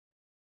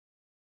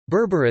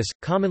Berberis,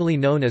 commonly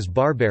known as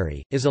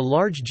barberry, is a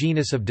large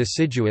genus of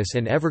deciduous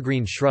and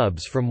evergreen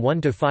shrubs from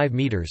 1 to 5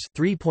 meters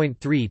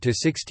 (3.3 to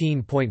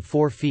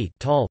 16.4 feet)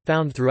 tall,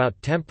 found throughout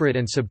temperate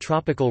and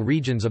subtropical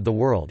regions of the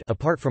world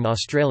apart from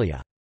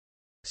Australia.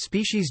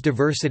 Species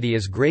diversity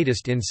is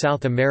greatest in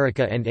South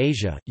America and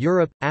Asia.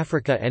 Europe,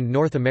 Africa and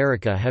North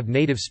America have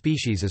native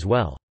species as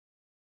well.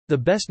 The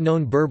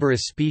best-known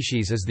Berberis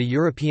species is the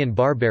European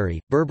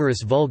barberry,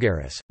 Berberis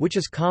vulgaris, which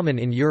is common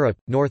in Europe,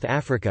 North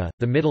Africa,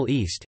 the Middle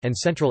East, and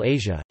Central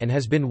Asia, and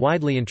has been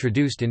widely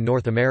introduced in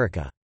North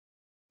America.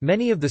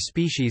 Many of the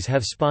species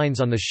have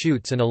spines on the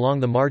shoots and along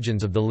the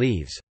margins of the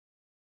leaves.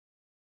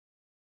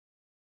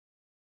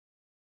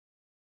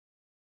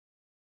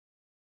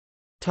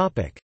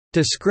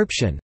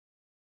 Description.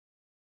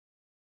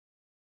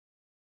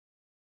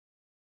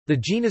 The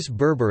genus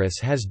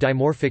Berberis has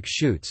dimorphic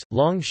shoots,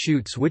 long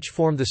shoots which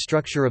form the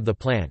structure of the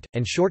plant,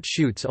 and short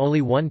shoots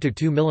only 1 to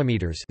 2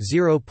 mm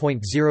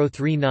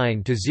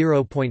 (0.039 to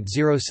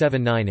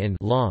 0.079 in)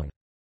 long.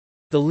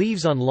 The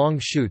leaves on long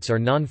shoots are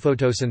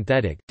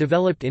non-photosynthetic,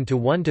 developed into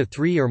 1 to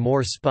 3 or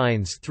more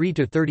spines 3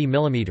 to 30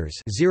 mm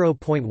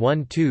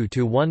 (0.12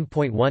 to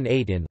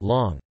 1.18 in)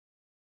 long.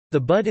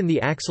 The bud in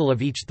the axil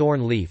of each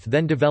thorn leaf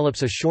then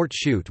develops a short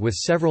shoot with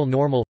several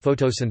normal,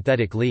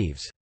 photosynthetic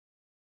leaves.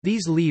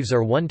 These leaves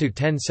are 1 to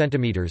 10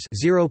 cm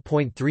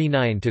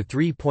 (0.39 to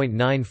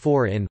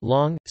 3.94 in)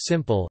 long,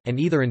 simple, and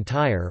either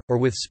entire, or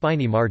with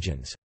spiny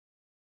margins.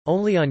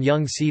 Only on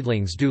young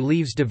seedlings do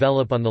leaves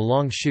develop on the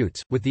long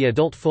shoots, with the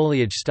adult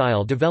foliage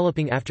style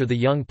developing after the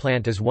young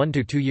plant is 1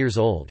 to 2 years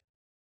old.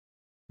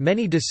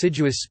 Many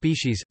deciduous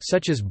species,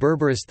 such as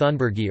Berberis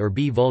thunbergi or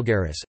B.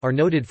 vulgaris, are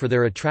noted for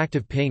their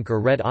attractive pink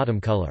or red autumn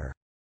color.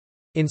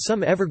 In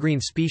some evergreen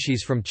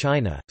species from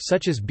China,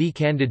 such as B.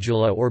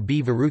 candidula or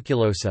B.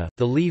 verruculosa,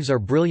 the leaves are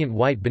brilliant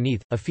white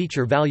beneath, a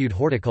feature valued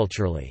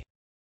horticulturally.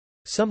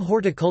 Some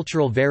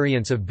horticultural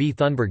variants of B.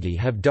 thunbergi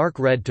have dark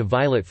red to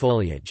violet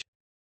foliage.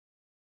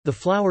 The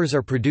flowers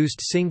are produced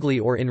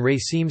singly or in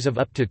racemes of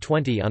up to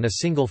 20 on a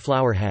single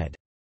flower head.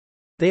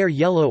 They are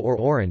yellow or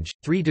orange,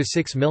 3 to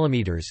 6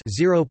 mm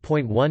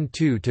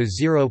 (0.12 to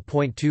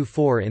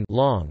 0.24 in)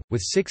 long,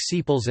 with 6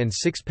 sepals and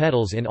 6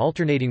 petals in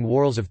alternating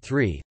whorls of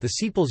 3, the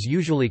sepals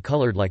usually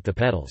colored like the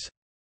petals.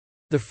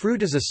 The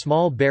fruit is a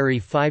small berry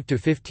 5 to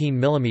 15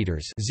 mm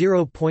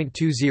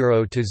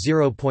 (0.20 to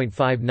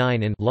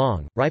 0.59 in)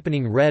 long,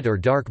 ripening red or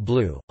dark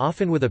blue,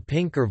 often with a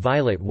pink or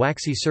violet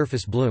waxy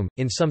surface bloom.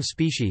 In some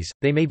species,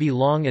 they may be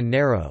long and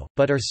narrow,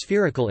 but are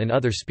spherical in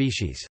other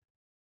species.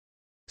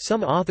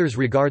 Some authors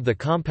regard the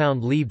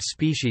compound-leaved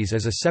species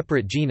as a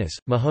separate genus,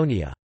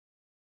 Mahonia.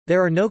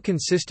 There are no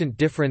consistent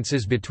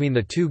differences between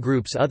the two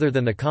groups other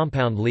than the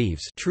compound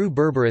leaves. True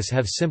Berberis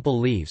have simple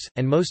leaves,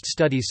 and most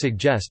studies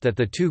suggest that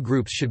the two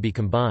groups should be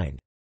combined.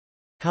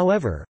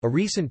 However, a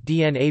recent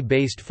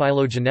DNA-based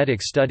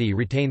phylogenetic study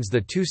retains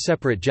the two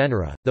separate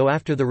genera, though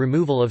after the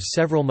removal of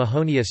several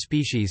Mahonia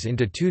species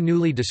into two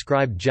newly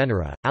described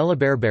genera,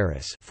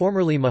 Berberis,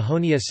 formerly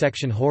Mahonia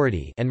section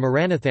horridi, and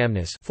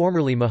Maranathamnus,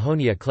 formerly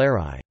Mahonia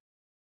clari.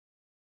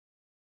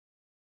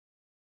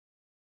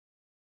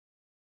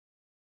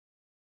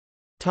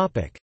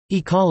 Topic: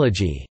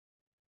 Ecology.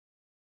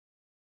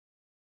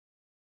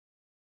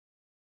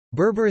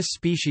 Berberis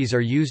species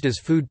are used as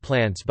food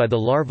plants by the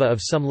larvae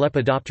of some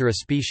Lepidoptera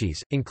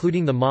species,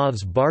 including the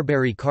moths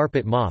barberry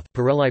carpet moth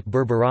Paralipe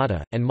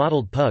berberata, and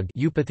mottled pug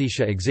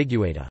Eupathecia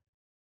exiguata.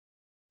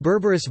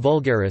 Berberis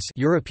vulgaris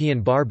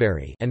European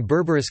barberry and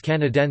Berberis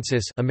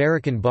canadensis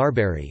American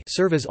barberry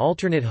serve as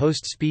alternate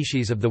host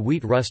species of the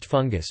wheat rust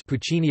fungus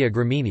Puccinia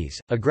graminis,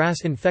 a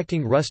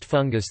grass-infecting rust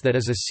fungus that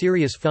is a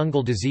serious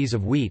fungal disease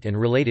of wheat and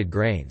related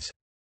grains.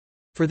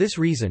 For this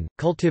reason,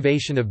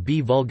 cultivation of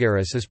B.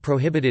 vulgaris is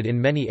prohibited in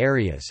many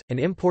areas, and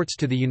imports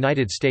to the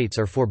United States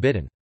are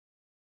forbidden.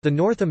 The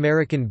North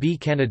American B.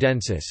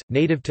 canadensis,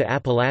 native to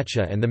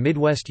Appalachia and the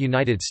Midwest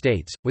United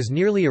States, was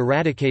nearly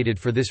eradicated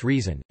for this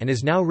reason, and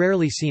is now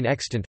rarely seen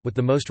extant, with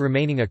the most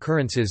remaining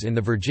occurrences in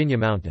the Virginia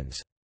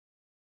mountains.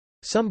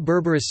 Some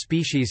Berberis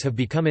species have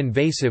become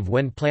invasive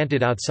when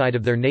planted outside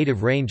of their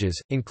native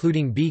ranges,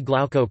 including B.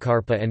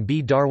 glaucocarpa and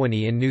B.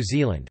 darwini in New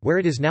Zealand, where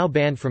it is now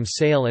banned from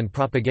sale and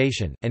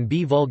propagation, and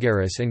B.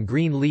 vulgaris and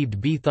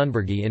green-leaved B.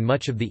 thunbergi in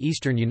much of the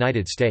eastern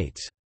United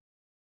States.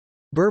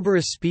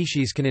 Berberis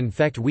species can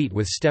infect wheat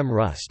with stem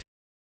rust.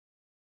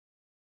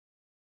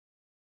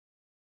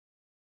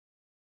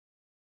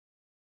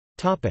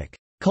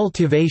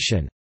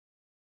 Cultivation.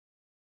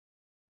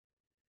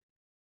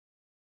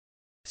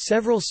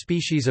 Several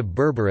species of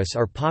Berberis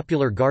are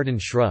popular garden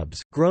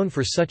shrubs, grown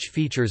for such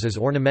features as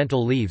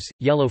ornamental leaves,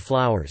 yellow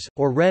flowers,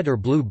 or red or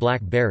blue-black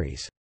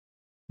berries.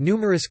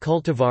 Numerous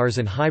cultivars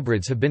and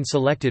hybrids have been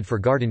selected for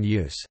garden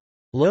use.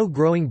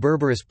 Low-growing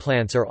Berberis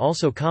plants are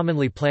also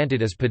commonly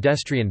planted as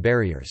pedestrian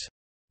barriers.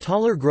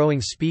 Taller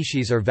growing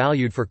species are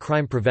valued for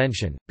crime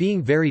prevention,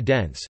 being very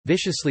dense,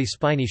 viciously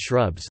spiny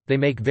shrubs, they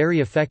make very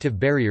effective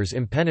barriers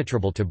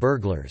impenetrable to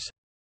burglars.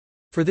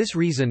 For this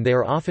reason they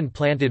are often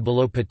planted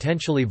below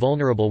potentially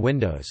vulnerable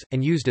windows,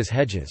 and used as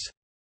hedges.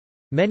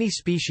 Many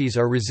species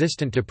are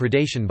resistant to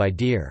predation by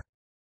deer.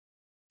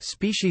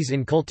 Species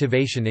in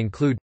cultivation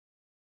include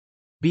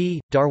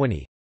B.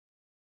 darwini,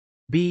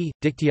 B.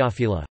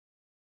 dictyophylla,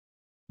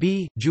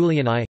 B.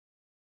 juliani,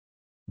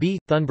 B.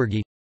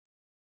 thunbergi,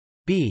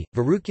 B.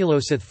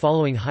 verruculosa.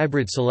 Following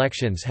hybrid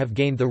selections have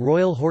gained the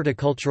Royal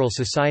Horticultural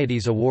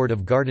Society's Award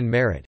of Garden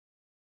Merit: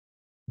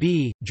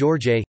 B.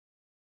 georgiae,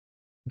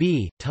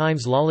 B.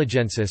 Times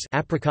lolligensis,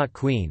 apricot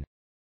queen,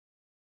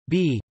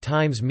 B.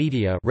 Times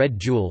media, red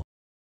jewel,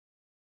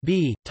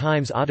 B.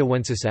 Times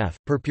ottawensis F.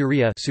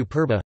 purpurea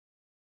superba,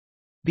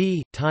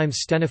 B. Times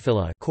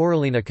stenophylla,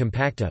 corallina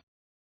compacta,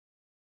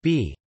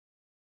 B.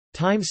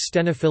 Times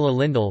stenophylla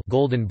lindell,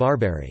 golden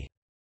barberry.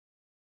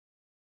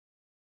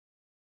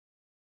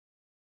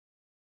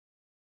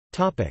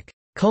 Topic: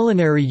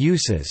 Culinary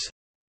uses.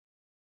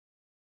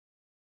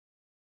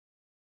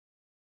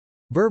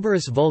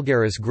 Berberis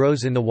vulgaris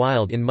grows in the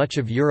wild in much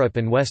of Europe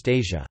and West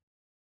Asia.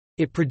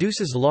 It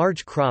produces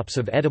large crops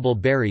of edible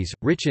berries,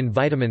 rich in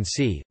vitamin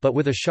C, but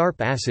with a sharp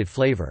acid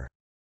flavor.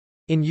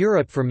 In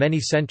Europe for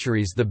many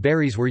centuries the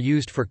berries were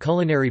used for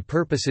culinary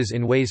purposes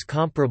in ways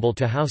comparable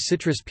to how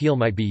citrus peel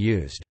might be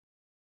used.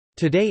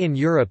 Today in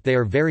Europe they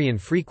are very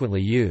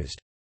infrequently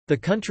used. The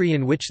country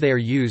in which they are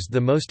used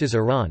the most is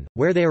Iran,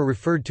 where they are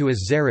referred to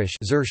as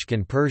zerish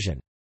in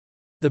Persian.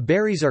 The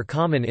berries are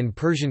common in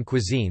Persian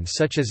cuisine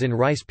such as in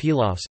rice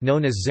pilafs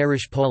known as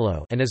zerish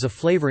polo and as a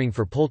flavoring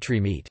for poultry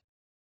meat.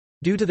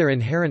 Due to their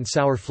inherent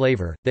sour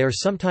flavor, they are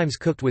sometimes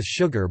cooked with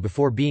sugar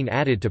before being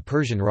added to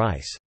Persian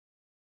rice.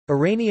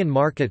 Iranian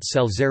markets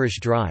sell zerish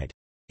dried.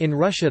 In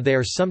Russia they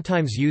are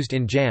sometimes used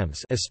in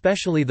jams,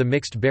 especially the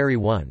mixed berry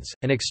ones,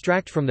 and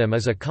extract from them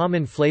is a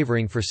common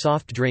flavoring for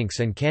soft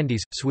drinks and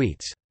candies,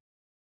 sweets.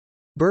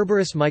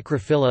 Berberis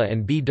microphylla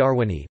and B.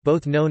 darwini,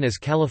 both known as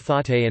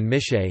calafate and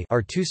miche,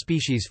 are two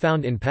species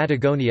found in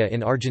Patagonia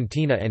in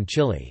Argentina and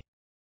Chile.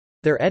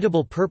 Their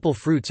edible purple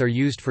fruits are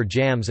used for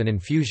jams and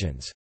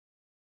infusions.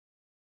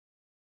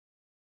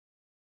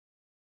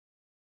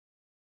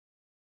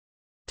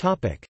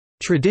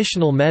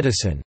 Traditional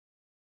medicine.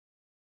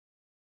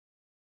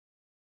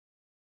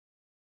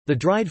 The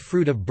dried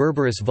fruit of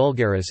Berberis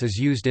vulgaris is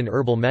used in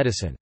herbal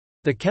medicine.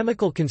 The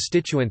chemical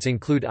constituents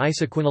include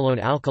isoquinolone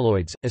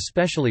alkaloids,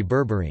 especially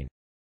berberine.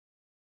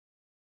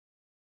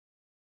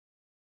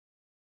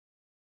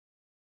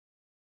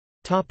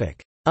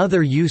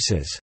 Other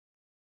uses.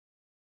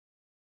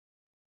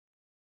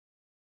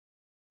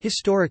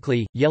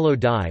 Historically, yellow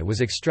dye was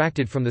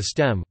extracted from the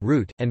stem,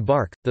 root, and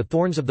bark. The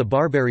thorns of the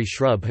barberry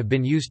shrub have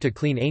been used to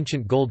clean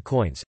ancient gold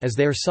coins, as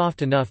they are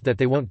soft enough that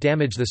they won't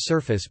damage the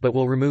surface but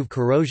will remove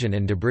corrosion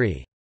and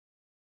debris.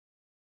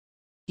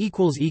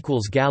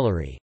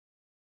 Gallery